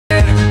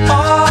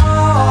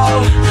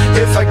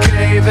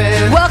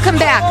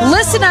welcome back.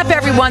 Listen up,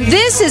 everyone.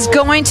 This is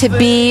going to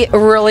be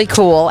really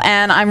cool,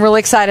 and I'm really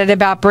excited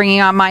about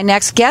bringing on my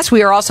next guest.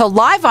 We are also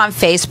live on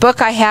Facebook.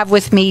 I have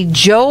with me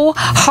Joe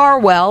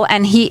Harwell,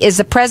 and he is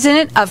the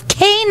president of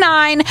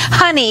K9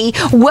 Honey.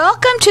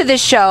 Welcome to the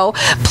show.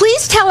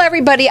 Please tell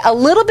everybody a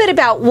little bit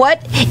about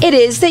what it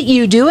is that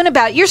you do and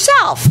about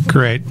yourself.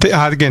 Great.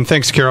 Again,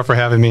 thanks, Carol, for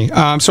having me.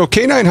 So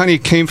K9 Honey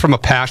came from a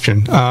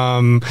passion.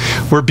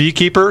 We're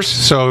beekeepers,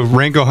 so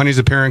Rango Honey is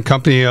the parent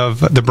company of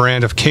the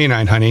brand of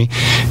K9 Honey,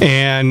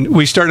 and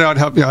we started out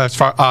helping, as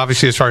far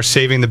as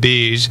saving the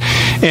bees.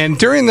 And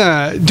during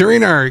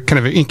our kind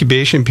of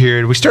incubation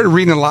period, we started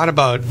reading a lot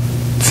about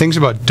things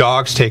about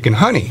dogs taking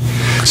honey.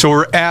 So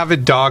we're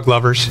avid dog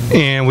lovers,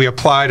 and we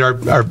applied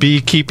our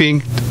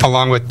beekeeping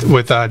along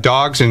with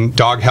dogs and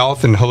dog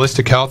health and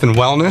holistic health and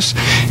wellness,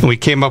 and we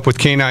came up with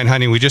K9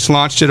 Honey. We just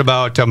launched it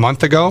about a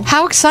month ago.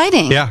 How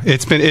exciting! Yeah,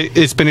 it's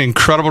been an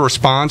incredible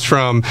response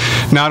from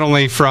not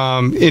only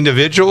from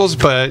individuals,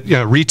 but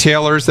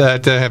retailers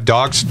that have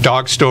dog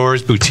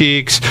stores,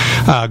 boutiques,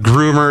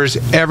 groomers,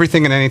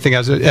 everything and anything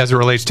as it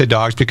relates to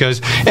dogs.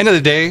 Because end of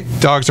the day,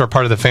 dogs are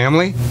part of the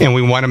family, and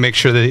we want to make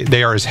sure that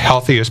they are as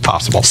healthy as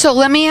possible. So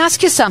let me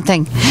ask you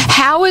something.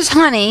 How is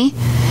honey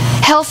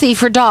healthy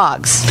for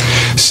dogs?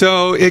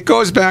 So it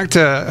goes back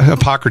to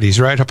Hippocrates,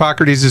 right?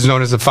 Hippocrates is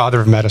known as the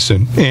father of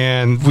medicine,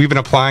 and we've been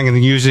applying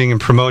and using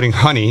and promoting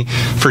honey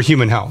for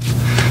human health.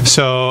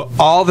 So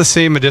all the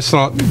same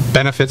medicinal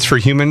benefits for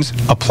humans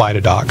apply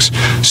to dogs.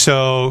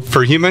 So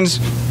for humans,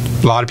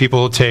 a lot of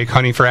people take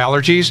honey for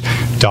allergies.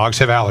 Dogs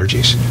have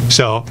allergies.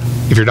 So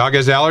if your dog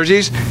has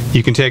allergies,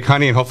 you can take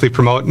honey and hopefully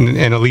promote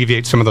and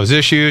alleviate some of those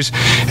issues.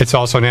 It's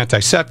also an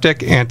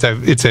antiseptic. It's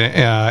an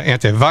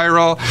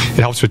antiviral. It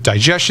helps with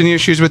digestion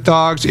issues with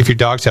dogs. If your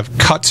dogs have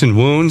cuts and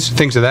wounds,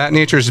 things of that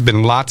nature, there's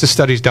been lots of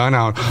studies done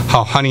on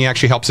how honey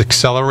actually helps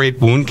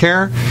accelerate wound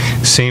care.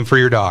 Same for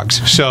your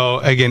dogs. So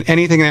again,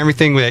 anything and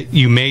everything that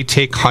you may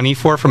take honey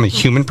for from a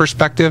human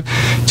perspective,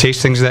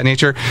 taste, things of that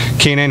nature,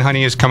 K9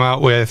 Honey has come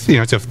out with,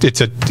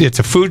 it's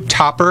a food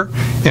topper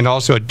and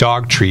also a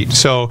dog treat.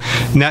 So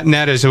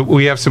net is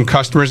we have some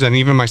customers, and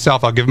even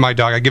myself, I'll give my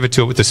dog, I give it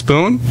to it with a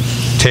spoon,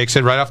 takes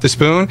it right off the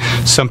spoon.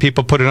 Some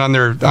people put it on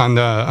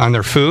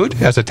their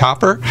food as a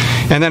topper,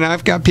 and then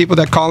I've got people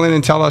that call in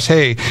and tell us,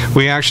 hey,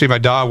 my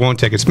dog won't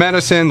take its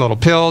medicine, little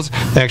pills.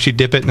 They actually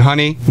dip it in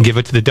honey, give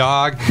it to the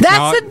dog.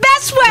 That's the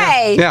best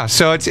way. Yeah.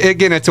 So it's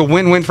a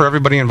win-win for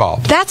everybody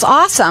involved. That's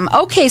awesome.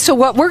 Okay, so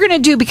what we're going to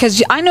do,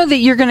 because I know that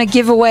you're going to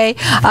give away,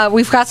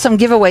 we've got some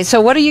giveaways.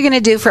 So what are you going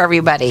to do for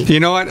everybody? You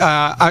know what?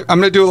 I'm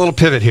going to do a little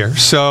pivot here.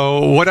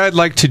 So what I'd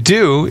like to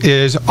do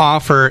is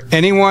offer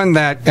anyone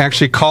that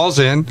actually calls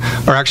in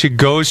or actually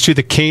goes to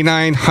the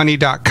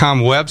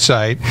K9honey.com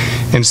website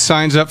and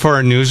signs up for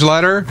our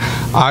newsletter,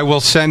 I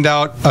will send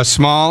out a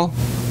small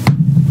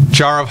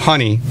jar of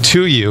honey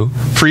to you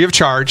free of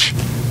charge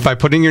by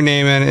putting your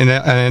name in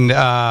and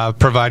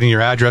providing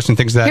your address and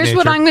things of that nature. Here's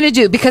what I'm going to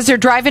do, because they're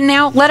driving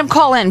now. Let them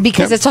call in,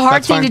 because it's a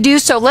hard thing to do.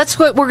 So what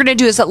we're going to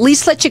do is at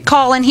least let you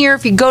call in here.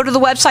 If you go to the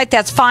website,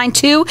 that's fine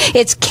too.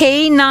 It's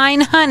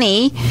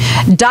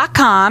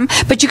K9honey.com.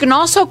 But you can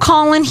also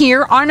call in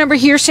here. Our number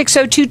here,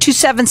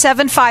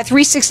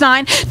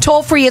 602-277-5369.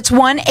 Toll free, it's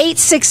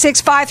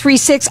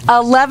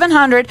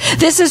 1-866-536-1100.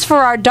 This is for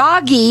our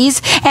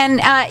doggies,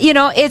 and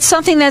it's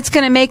something that's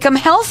going to make them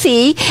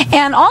healthy.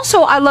 And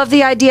also, I love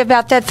the idea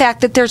about that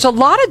fact that there's a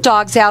lot of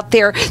dogs out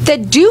there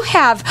that do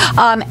have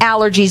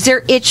allergies.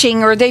 They're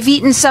itching, or they've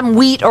eaten some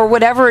wheat or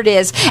whatever it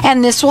is,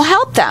 and this will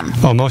help them.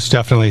 Oh, most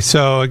definitely.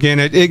 So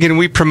again,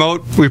 we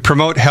promote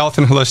health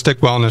and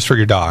holistic wellness for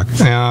your dog.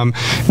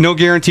 No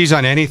guarantees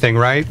on anything,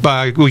 right?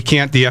 But we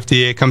can't. The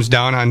FDA comes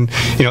down on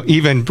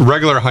even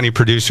regular honey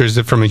producers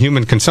that from a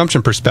human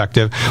consumption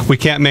perspective, we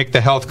can't make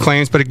the health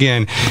claims. But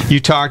again,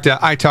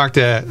 I talk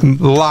to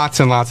lots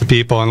and lots of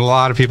people, and a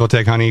lot of people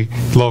take honey,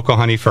 local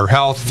honey, for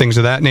health, things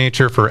of that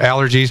nature, for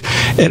allergies.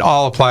 It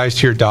all applies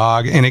to your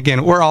dog. And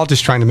again, we're all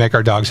just trying to make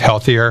our dogs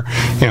healthier,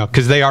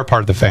 because they are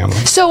part of the family.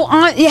 So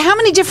how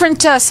many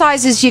different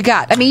sizes you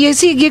got? I mean,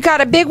 you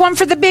got a big one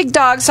for the big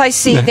dogs, I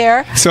see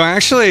there. So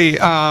actually,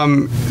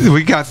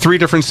 we got 3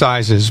 different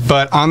sizes,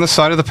 but on the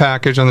side of the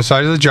package, on the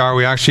side of the jar,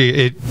 we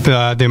actually,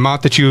 the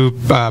amount that you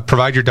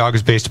provide your dog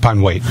is based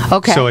upon weight.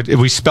 Okay. So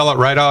we spell it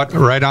right on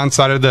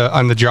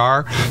the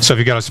jar. So if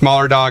you got a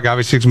smaller dog,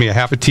 obviously it's going to be a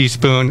half a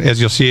teaspoon, as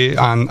you'll see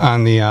on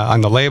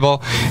the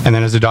label. And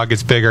then as the dog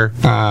gets bigger,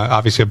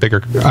 obviously a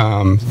bigger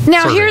Now,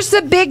 serving. Here's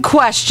the big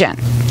question.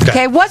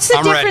 Okay, what's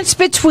the difference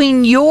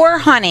between your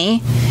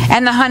honey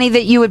and the honey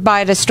that you would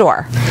buy at a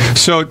store?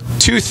 So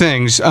 2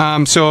 things.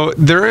 So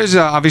there is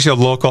obviously a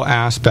local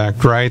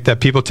aspect, right, that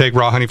people take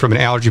raw honey from an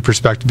allergy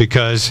perspective,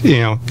 because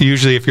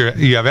usually if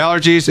you have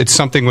allergies, it's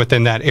something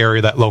within that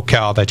area, that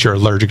locale that you're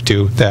allergic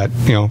to, that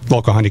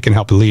local honey can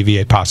help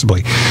alleviate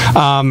possibly.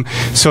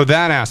 So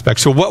that aspect.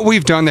 So what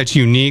we've done that's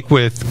unique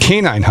with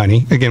K9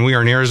 Honey, again, we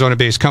are an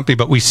Arizona-based company,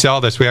 but we sell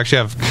this. We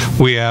actually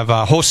have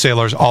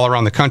wholesalers all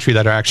around the country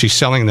that are actually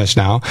selling this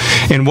now.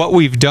 And what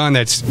we've done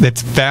that's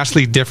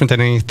vastly different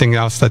than anything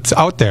else that's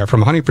out there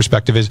from a honey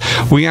perspective is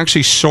we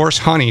actually source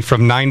honey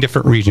from 9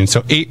 different regions,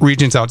 so 8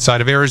 regions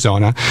outside of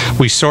Arizona.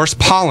 We source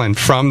pollen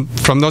from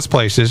those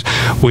places.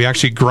 We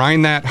actually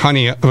grind that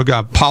honey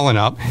pollen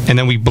up, and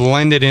then we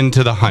blend it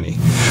into the honey.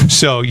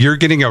 So you're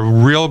getting a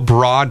real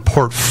broad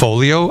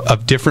portfolio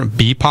of different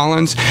bee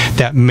pollens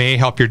that may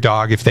help your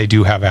dog if they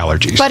do have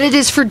allergies. But it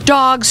is for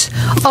dogs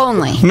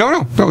only.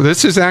 No.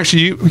 This is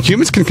actually,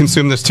 humans can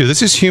consume this too.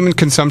 This is human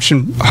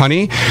consumption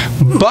honey,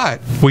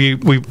 but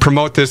we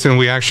promote this and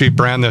we actually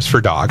brand this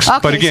for dogs. Okay.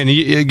 But again,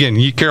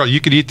 Carol,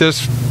 you could eat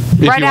this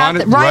if right you out,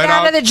 want it. right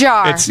out of the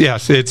jar. It's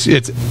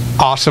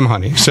awesome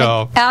honey.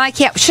 So and I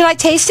can't. Should I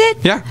taste it?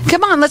 Yeah.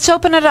 Come on, let's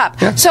open it up.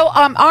 Yeah. So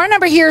our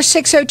number here is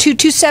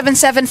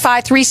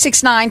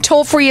 602-277-5369.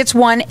 Toll free, it's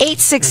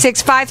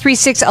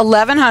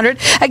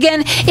 1-866-536-1100.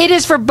 Again, it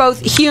is for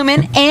both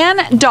human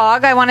and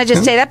dog. I want to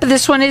just say that, but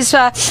this one is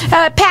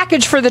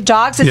packaged for the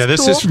dogs.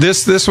 It's cool.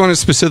 This one is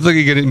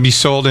specifically going to be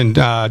sold in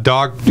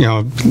dog,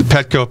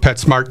 Petco,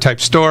 PetSmart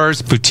type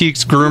stores,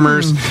 boutiques,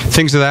 groomers,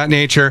 things of that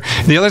nature.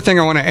 The other thing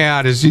I want to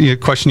add is the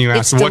question you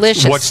asked: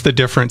 what's the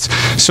difference?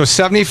 So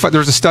 75. There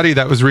was a study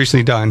that was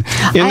recently done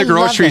in the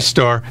grocery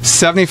store.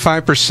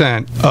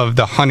 75% of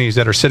the honeys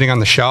that are sitting on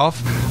the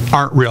shelf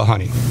aren't real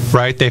honey,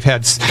 right? They've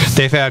had.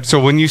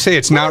 So when you say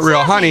it's not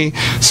real honey,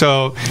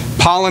 so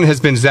pollen has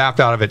been zapped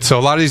out of it. So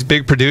a lot of these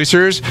big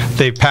producers,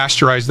 they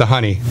pasteurize the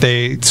honey.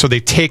 They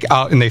take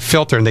out and they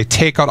filter and they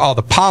take out all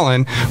the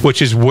pollen,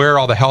 which is where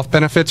all the health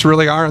benefits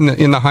really are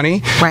in the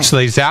honey. Right. So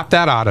they zap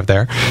that out of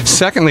there.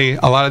 Secondly,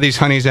 a lot of these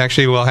honeys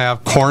actually will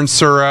have corn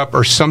syrup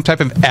or some type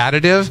of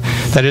additive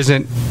that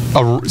isn't.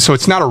 So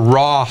it's not a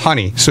raw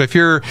honey. So if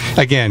you're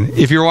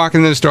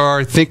walking in the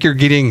store, think you're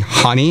getting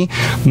honey,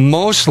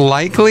 most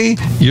likely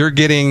you're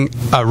getting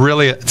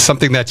really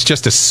something that's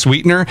just a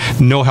sweetener,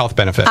 no health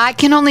benefit. I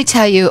can only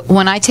tell you,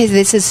 when I taste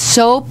this is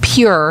so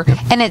pure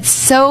and it's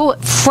so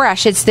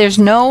fresh. There's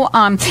no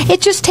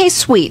it just tastes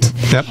sweet.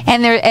 Yep.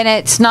 And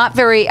it's not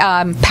very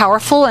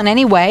powerful in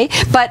any way.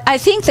 But I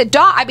think the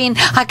dog. I mean,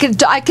 I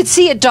could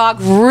see a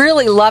dog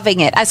really loving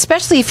it,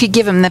 especially if you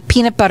give him the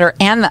peanut butter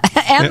and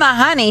the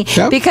honey,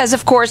 because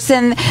of course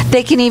then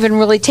they can even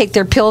really take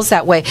their pills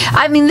that way.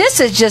 I mean, this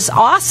is just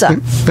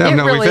awesome.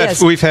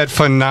 We've had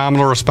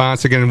phenomenal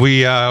response. Again,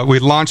 we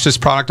launched this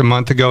product a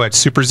month ago at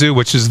Super Zoo,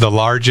 which is the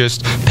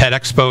largest pet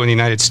expo in the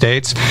United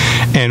States,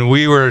 and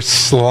we were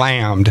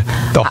slammed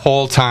the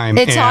whole time.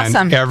 It's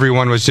awesome.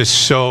 Everyone was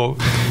just so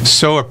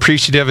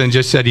appreciative and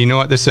just said, you know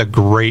what, this is a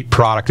great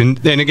product. And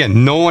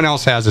again, no one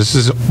else has this.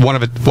 This is one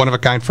of a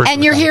kind first.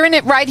 And you're hearing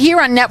it right here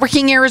on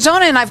Networking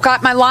Arizona, and I've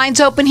got my lines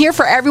open here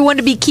for everyone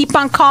to keep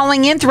on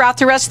calling in throughout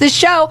the rest of the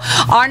show.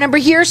 Our number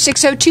here,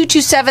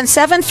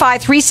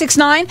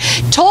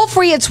 602-277-5369. Toll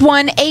free, it's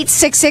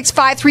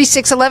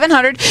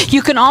 1-866-536-1100.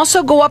 You can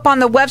also go up on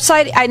the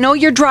website. I know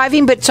you're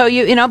driving, but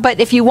but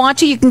if you want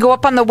to, you can go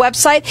up on the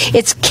website.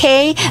 It's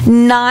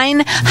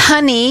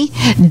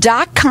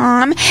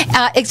K9honey.com.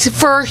 It's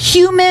for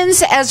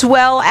humans as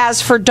well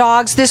as for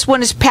dogs. This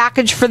one is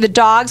packaged for the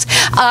dogs,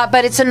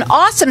 but it's an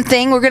awesome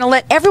thing. We're going to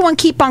let everyone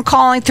keep on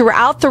calling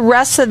throughout the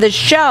rest of the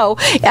show.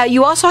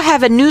 You also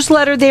have a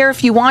newsletter there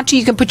if you want to.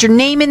 You can put your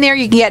name in there.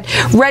 You can get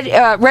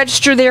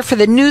register there for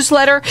the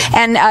newsletter,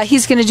 and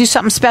he's going to do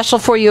something special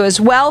for you as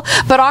well.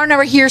 But our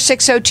number here,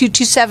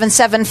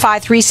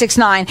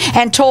 602-277-5369,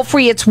 and toll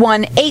free, it's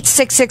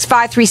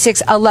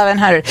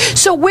 1-866-536-1100.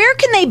 So where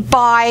can they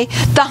buy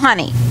the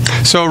honey?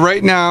 So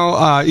right now,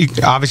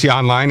 obviously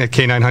online at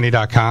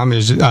K9honey.com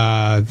is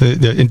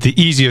the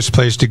easiest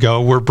place to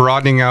go. We're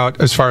broadening out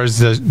as far as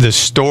the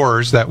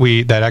stores that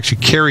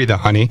actually carry the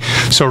honey.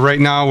 So right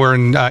now we're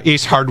in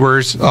Ace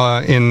Hardware's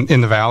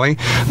in the Valley.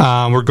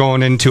 We're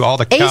going into all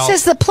the Ace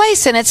is the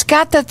place, and it's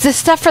got the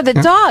stuff for the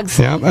dogs.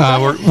 Yeah,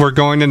 we're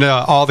going into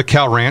all the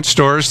Cal Ranch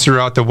stores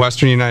throughout the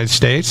western United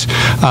States.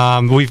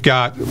 We've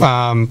got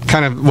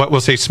kind of what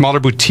we'll say smaller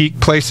boutique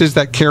places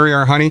that carry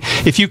our honey.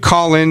 If you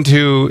call in,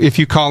 you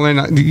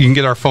can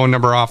get our phone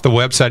number off the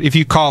website. If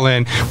you call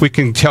in, we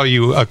can tell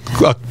you a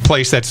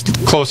place that's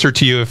closer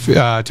to you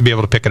to be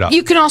able to pick it up.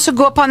 You can also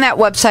go up on that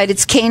website.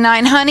 It's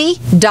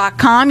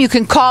K9honey.com. You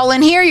can call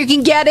in here. You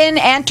can get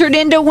entered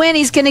in to win.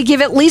 He's going to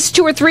give at least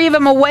 2 or 3 of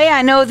them away.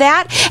 I know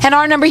that. And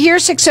our number here,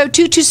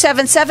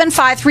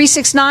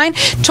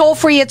 602-277-5369. Toll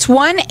free, it's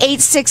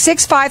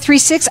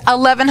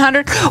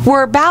 1-866-536-1100.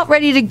 We're about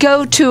ready to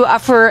go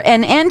for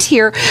an end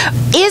here.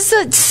 Is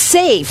it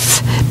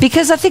safe?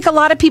 Because I think a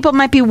lot of people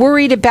might be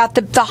worried about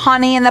the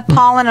honey and the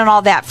pollen and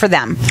all that for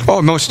them.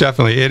 Oh, most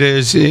definitely. It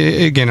is.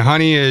 Again,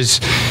 honey is...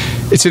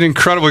 It's an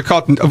incredible,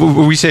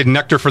 we say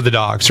nectar for the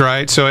dogs,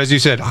 right? So as you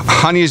said,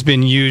 honey has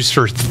been used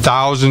for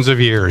thousands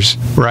of years,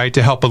 right,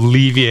 to help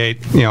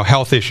alleviate,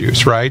 health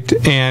issues, right?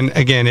 And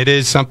again, it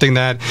is something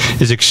that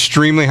is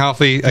extremely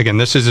healthy. Again,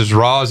 this is as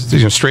raw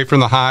as, straight from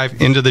the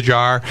hive into the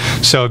jar.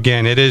 So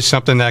again, it is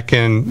something that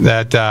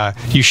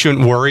you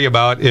shouldn't worry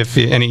about if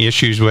any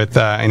issues with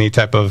any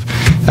type of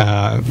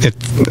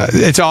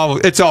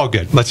it's all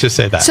good. Let's just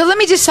say that. So let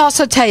me just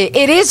also tell you,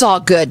 it is all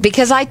good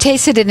because I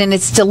tasted it and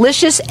it's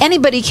delicious.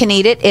 Anybody can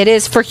eat it. It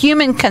is for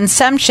human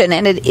consumption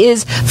and it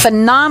is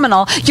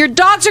phenomenal. Your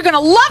dogs are going to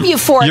love you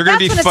for it. You're going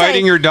to be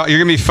fighting your dog. You're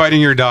going to be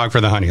fighting your dog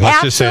for the honey.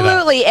 Let's just say that.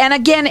 Absolutely. And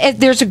again,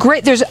 there's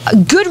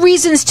good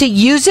reasons to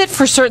use it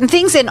for certain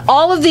things, and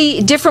all of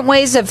the different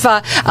ways of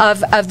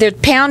their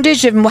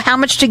poundage and how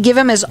much to give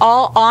them is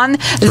all on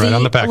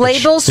the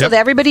labels, so that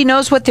everybody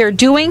knows what they're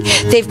doing.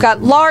 They've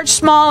got large,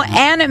 small,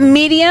 and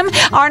medium.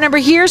 Our number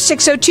here,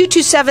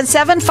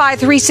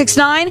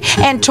 602-277-5369,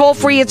 and toll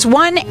free, it's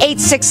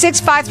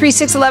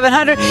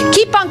 1-866-536-1100.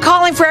 Keep on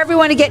calling for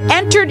everyone to get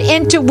entered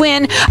in to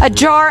win a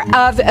jar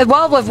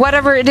of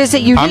whatever it is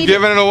that you need. I'm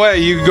giving it away.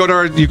 You go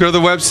to the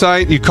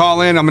website, you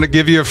call in, I'm going to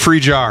give you a free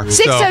jar.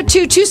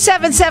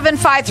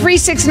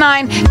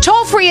 602-277-5369.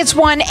 Toll free, it's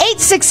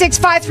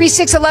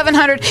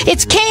 1-866-536-1100.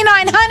 It's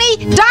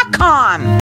caninehoney.com.